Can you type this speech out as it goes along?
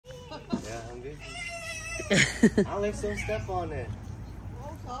Alex, don't step on it.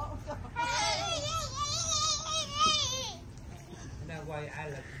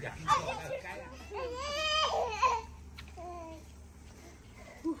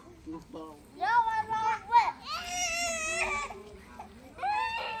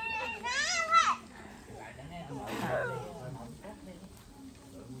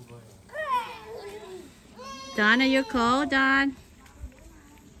 Don, are you cold, Don?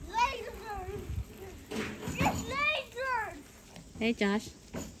 Hey, Josh.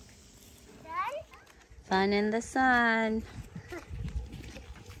 Fun in the sun.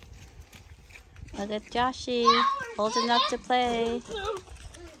 Look at Joshy, old enough to play.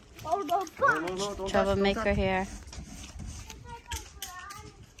 Troublemaker here.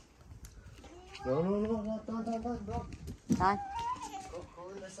 No. Don.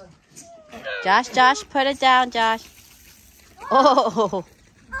 Josh, put it down, Josh. Oh.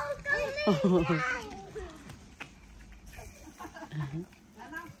 I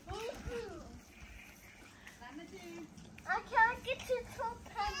can't get to the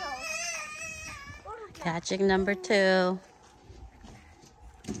pedal. Catching number 2.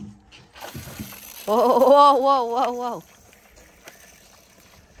 Whoa.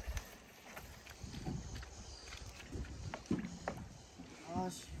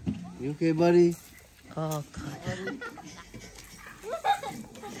 Gosh, you okay, buddy? Oh, God.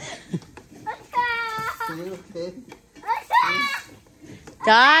 Are you okay?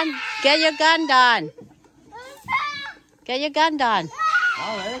 Don, get your gun, Don. Get your gun, Don.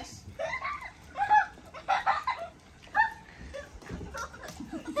 Alex?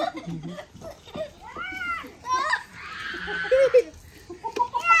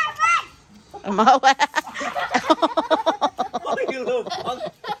 You little punk.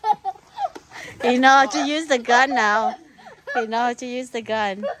 You know how to use the gun now. You know how to use the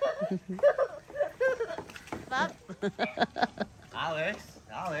gun. Alex,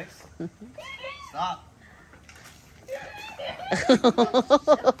 stop.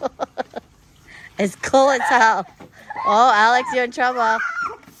 It's cool as hell. Oh, Alex, you're in trouble.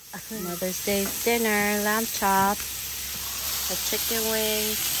 Mother's Day dinner, lamb chops, the chicken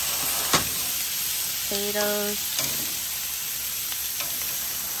wings, potatoes.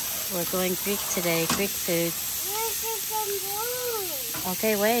 We're going Greek today, Greek food.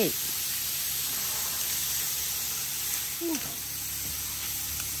 Okay, wait.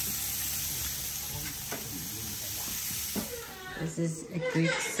 This is a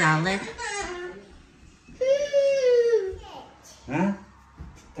Greek salad. Hả?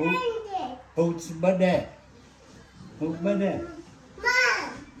 Who's birthday? Who's birthday?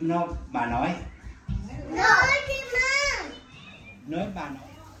 No, bà nói. Nói bà nói.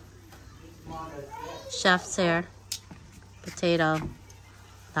 Chef's here. Potato.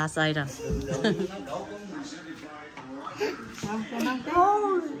 Last item.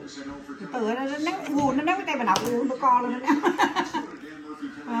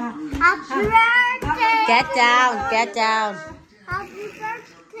 Get down, get down. Happy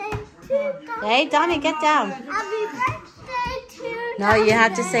birthday to God. Hey, Donnie, get down. Happy birthday to No, you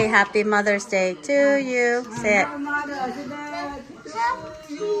have to say Happy Mother's Day to you. Say it.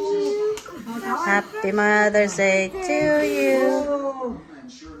 Happy Mother's Day to you.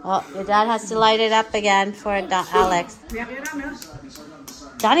 Oh, your dad has to light it up again for Alex.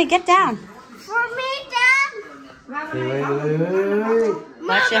 Donnie, get down. For me, Dad. Wait.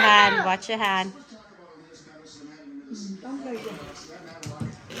 Watch your hand, watch your hand.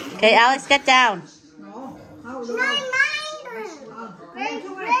 Okay, Alex, get down.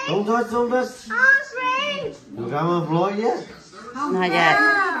 Don't touch. You got on the floor yet? Not yet.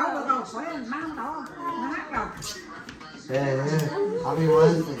 Yeah. Happy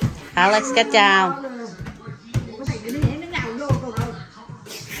Wednesday. Alex, get down.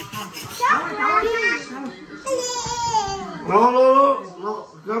 No.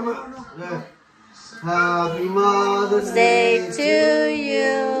 Come on. Yeah. Happy Mother's Day to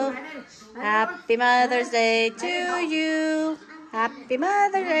you. Happy Mother's Day to you. Happy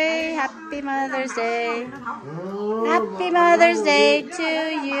Mother's Day. Happy Mother's Day. Happy Mother's Day to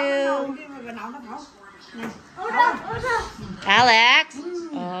you. Alex.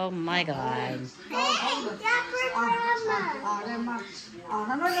 Oh my God.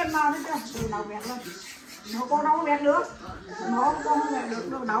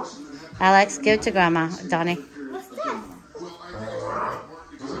 Alex, give it to Grandma, Donnie.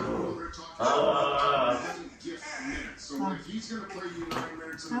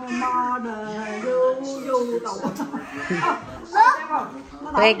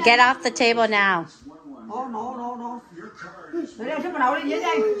 Wait, get off the table now. Rồi đây xúc bà nội đi dễ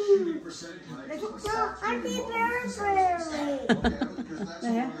dàng. No, Auntie Berry.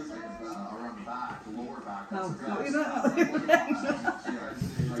 Đây hả? Không, nội đó.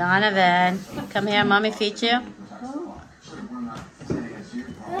 Donovan, come here, mommy feed you.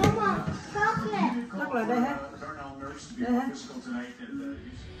 Mama, chocolate. Chắc là đây hả? Đây hả?